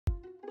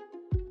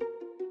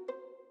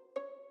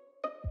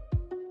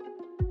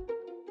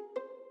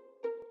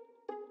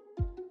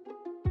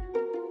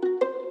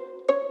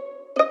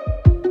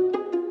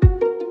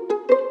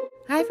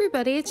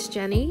everybody, it's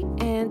Jenny,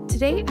 and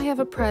today I have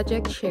a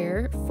project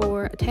share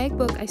for a tag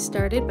book I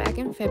started back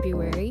in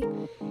February,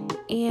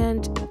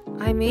 and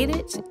I made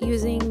it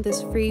using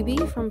this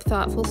freebie from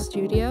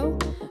thoughtfulstudio,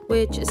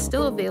 which is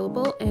still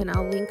available and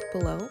I'll link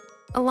below,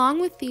 along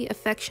with the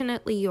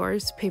Affectionately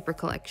Yours paper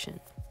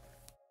collection.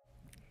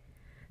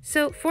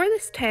 So for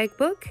this tag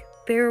book,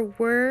 there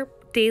were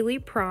daily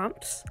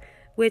prompts,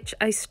 which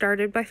I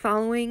started by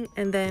following,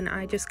 and then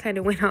I just kind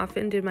of went off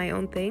and did my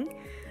own thing.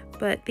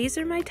 But these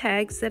are my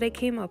tags that I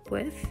came up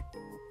with.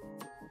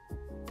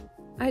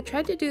 I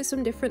tried to do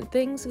some different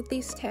things with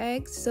these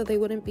tags so they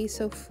wouldn't be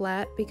so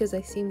flat, because I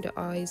seem to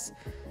always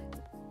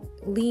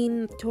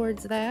lean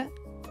towards that.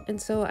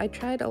 And so I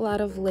tried a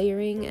lot of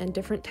layering and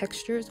different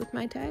textures with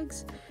my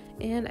tags,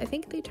 and I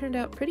think they turned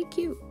out pretty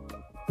cute.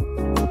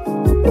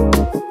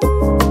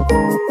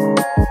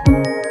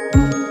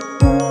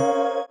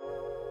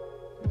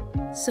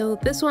 So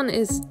this one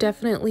is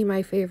definitely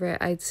my favorite,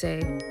 I'd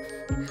say.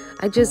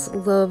 I just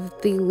love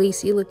the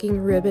lacy looking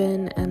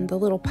ribbon and the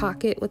little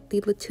pocket with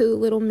the two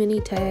little mini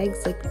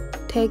tags, like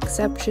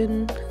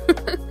tagception.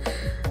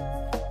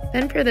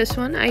 Then for this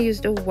one, I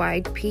used a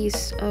wide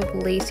piece of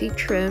lacy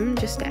trim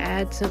just to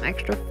add some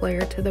extra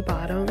flair to the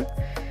bottom.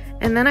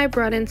 And then I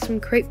brought in some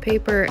crepe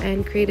paper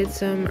and created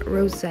some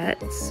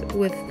rosettes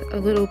with a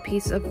little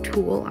piece of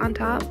tulle on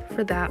top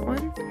for that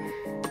one.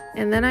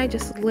 And then I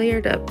just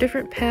layered up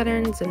different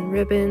patterns and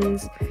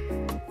ribbons,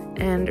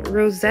 and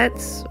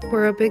rosettes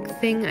were a big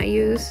thing I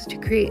used to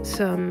create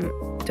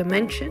some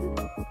dimension.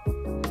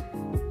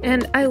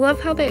 And I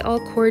love how they all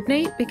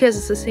coordinate because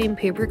it's the same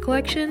paper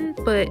collection,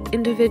 but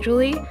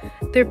individually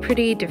they're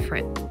pretty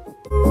different.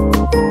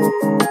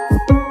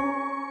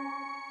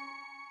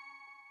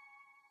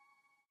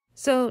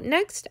 So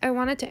next I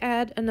wanted to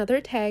add another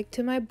tag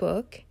to my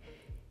book,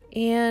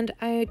 and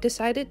I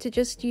decided to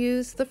just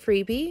use the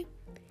freebie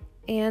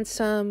and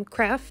some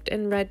craft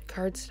and red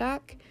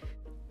cardstock.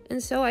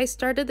 And so I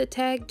started the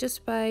tag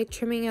just by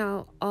trimming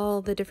out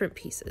all the different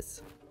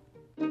pieces.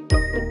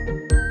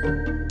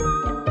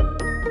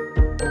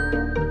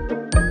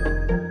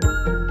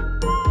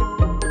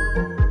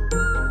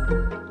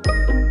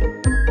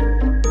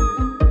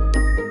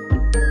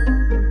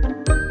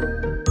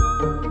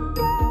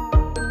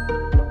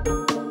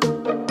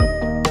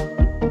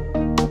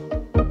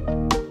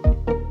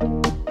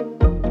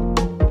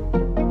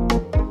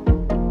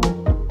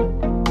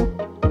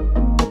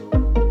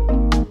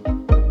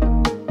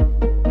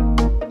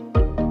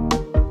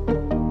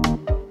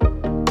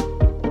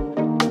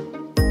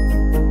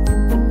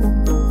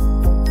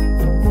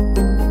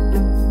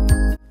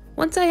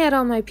 Once I had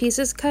all my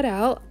pieces cut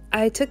out,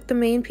 I took the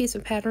main piece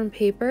of pattern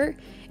paper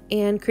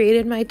and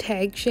created my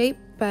tag shape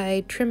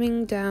by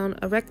trimming down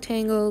a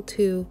rectangle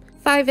to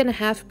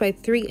 5.5 by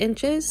 3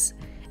 inches,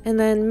 and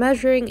then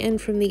measuring in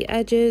from the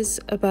edges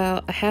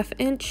about a 1/2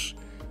 inch,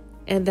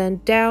 and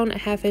then down a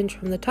 1/2 inch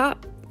from the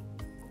top,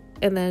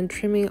 and then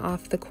trimming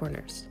off the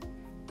corners.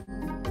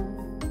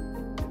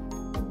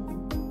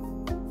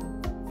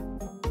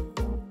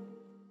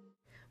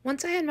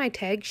 Once I had my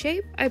tag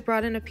shape, I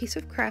brought in a piece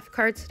of craft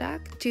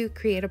cardstock to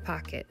create a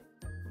pocket.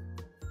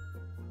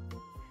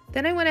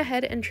 Then I went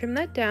ahead and trimmed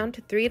that down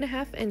to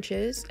 3.5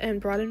 inches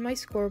and brought in my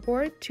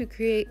scoreboard to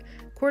create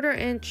 1/4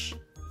 inch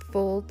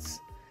folds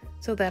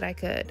so that I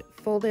could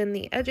fold in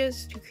the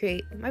edges to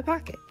create my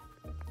pocket.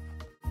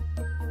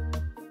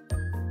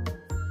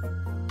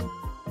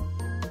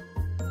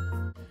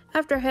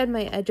 After I had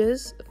my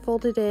edges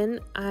folded in,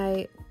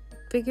 I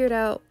figured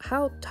out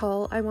how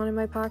tall I wanted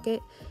my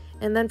pocket,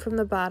 and then from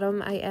the bottom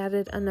I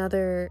added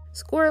another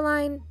score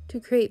line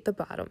to create the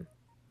bottom.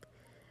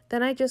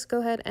 Then I just go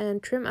ahead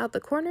and trim out the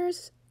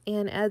corners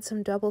and add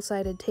some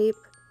double-sided tape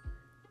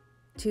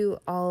to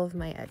all of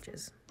my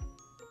edges.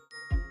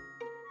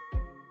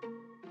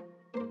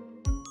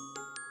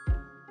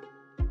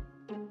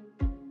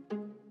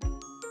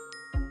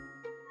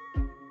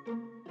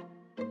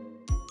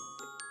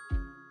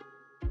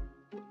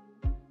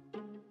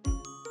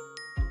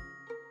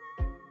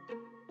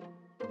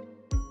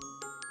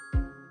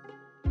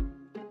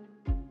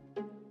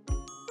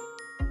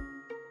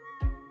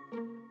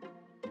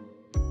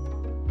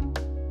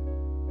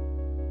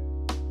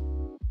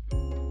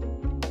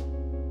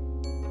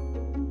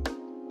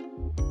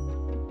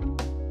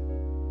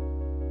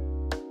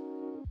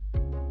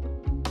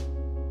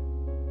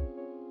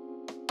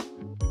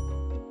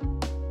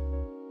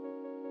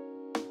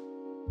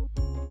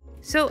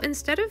 So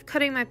instead of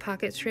cutting my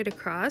pocket straight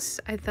across,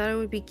 I thought it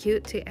would be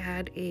cute to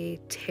add a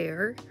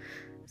tear.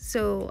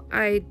 So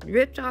I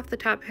ripped off the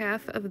top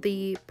half of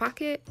the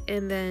pocket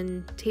and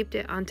then taped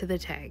it onto the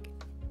tag.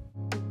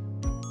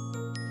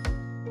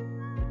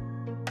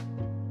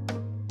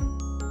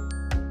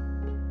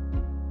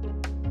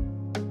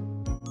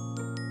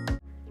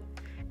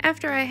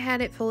 After I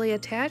had it fully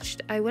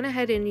attached, I went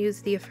ahead and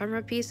used the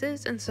ephemera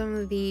pieces and some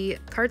of the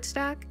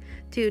cardstock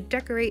to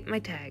decorate my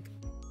tag.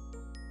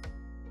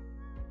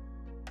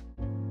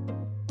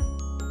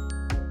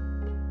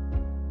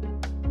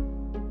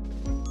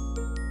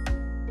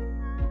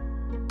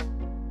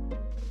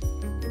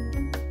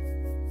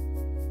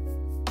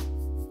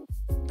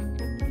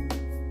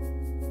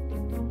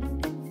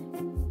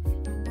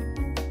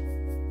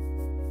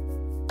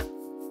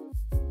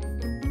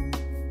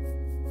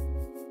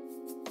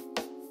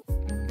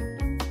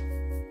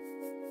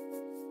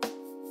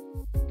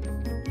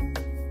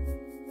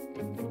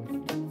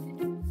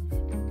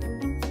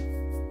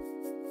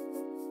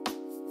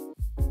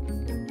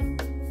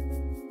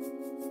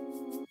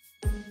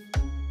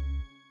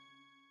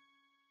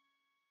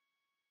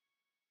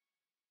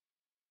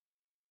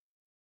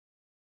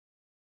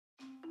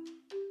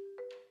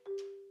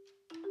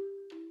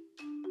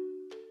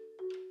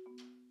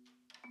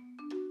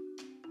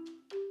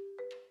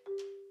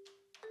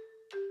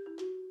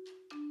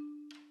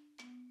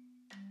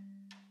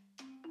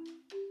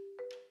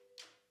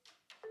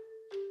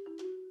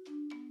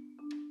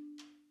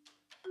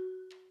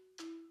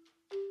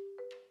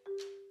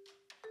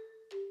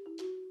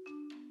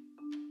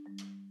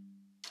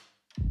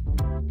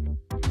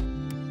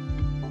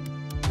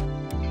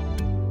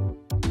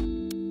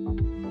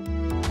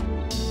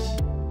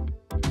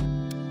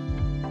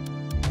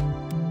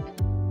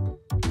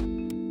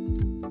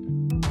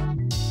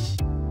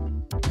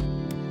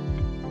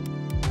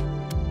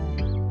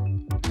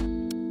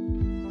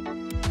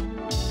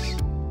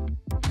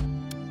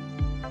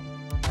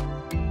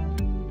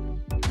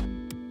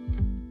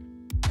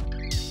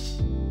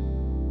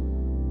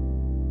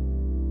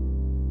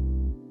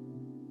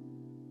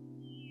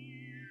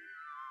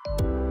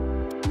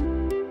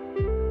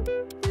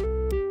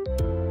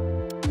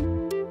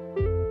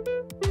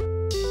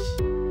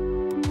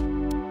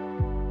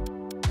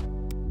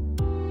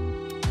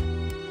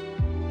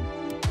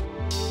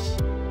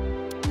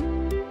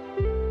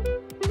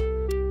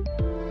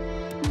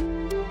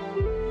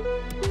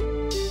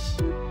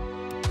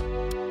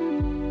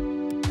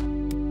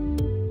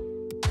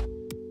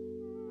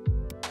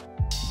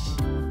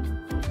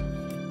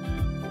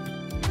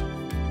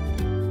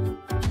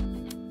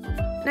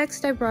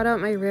 Next, I brought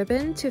out my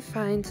ribbon to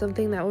find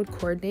something that would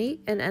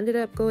coordinate and ended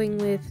up going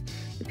with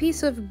a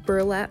piece of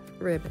burlap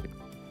ribbon.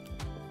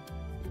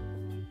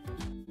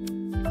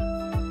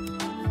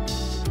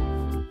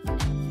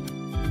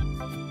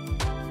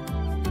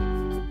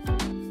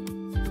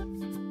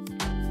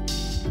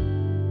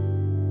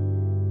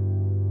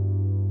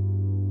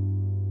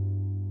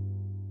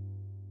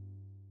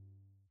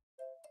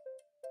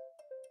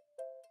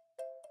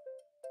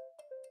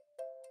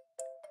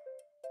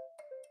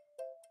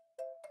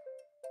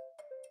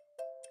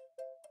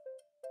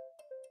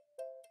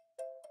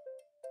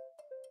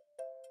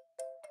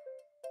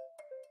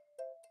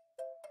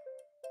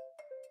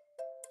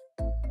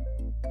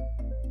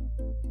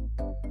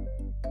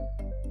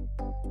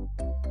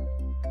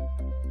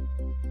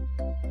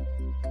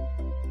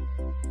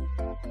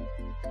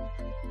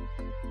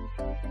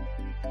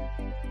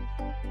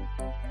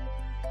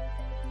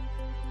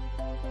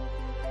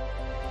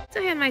 Once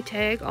I had my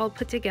tag all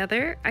put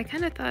together, I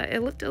kind of thought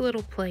it looked a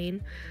little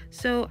plain,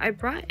 so I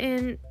brought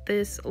in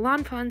this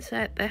Lawn Fawn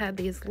set that had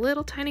these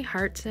little tiny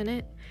hearts in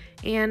it,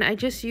 and I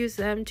just used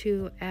them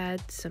to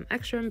add some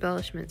extra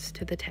embellishments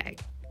to the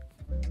tag.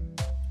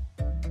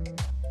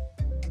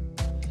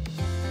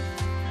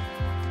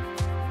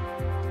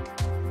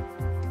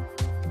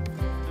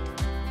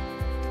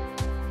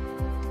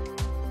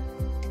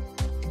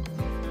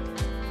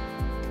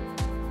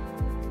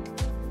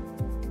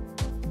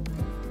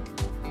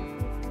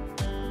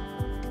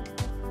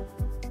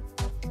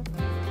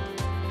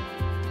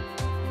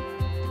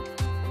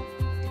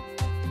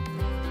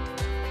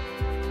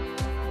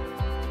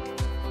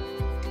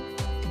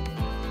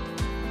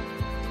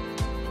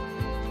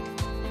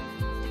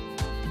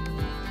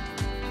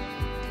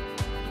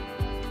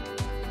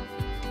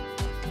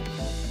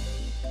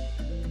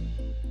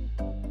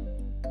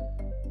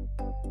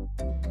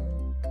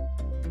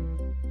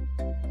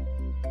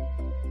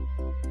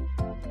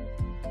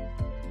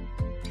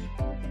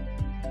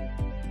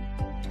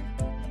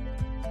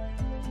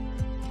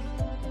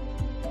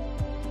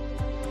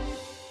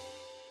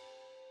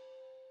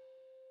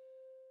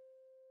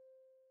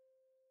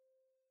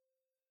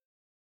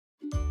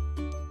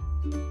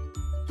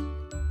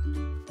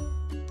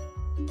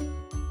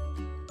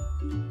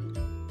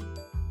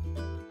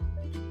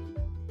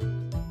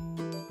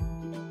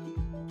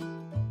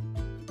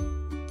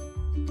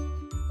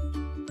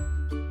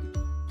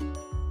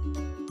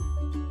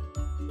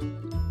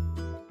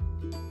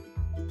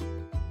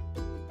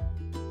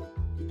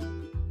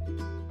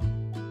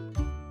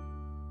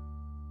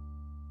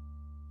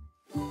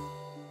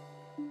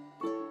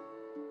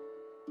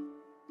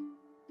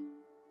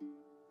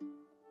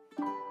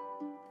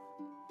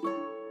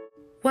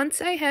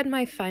 Once I had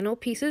my final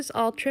pieces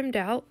all trimmed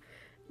out,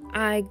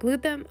 I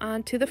glued them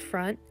onto the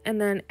front and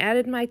then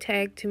added my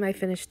tag to my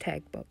finished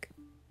tag book.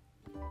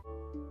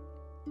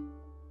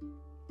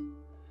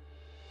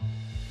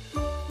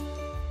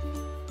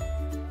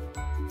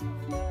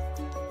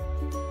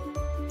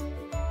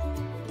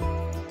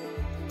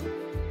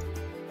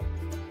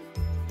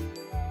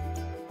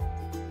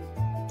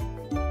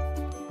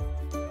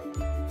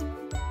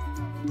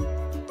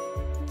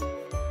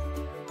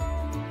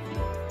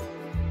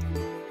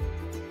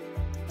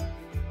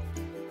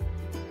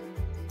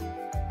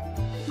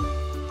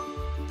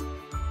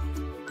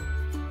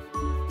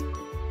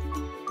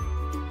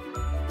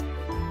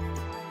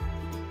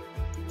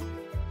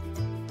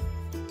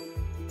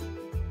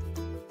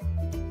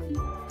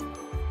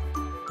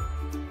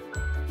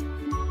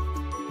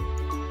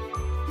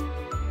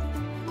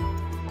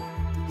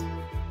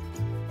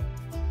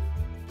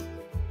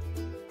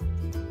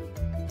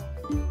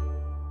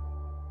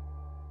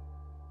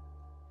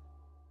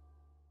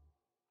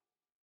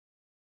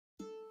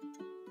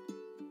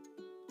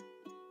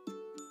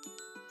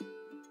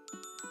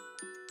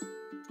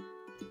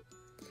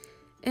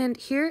 And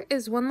here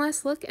is one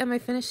last look at my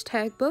finished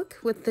tag book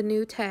with the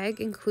new tag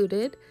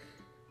included.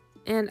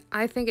 And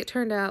I think it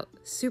turned out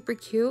super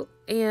cute,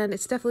 and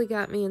it's definitely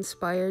got me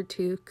inspired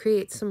to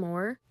create some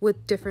more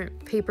with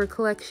different paper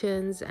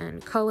collections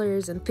and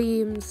colors and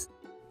themes.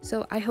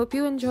 So I hope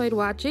you enjoyed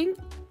watching,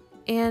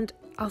 and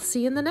I'll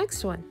see you in the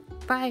next one.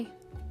 Bye!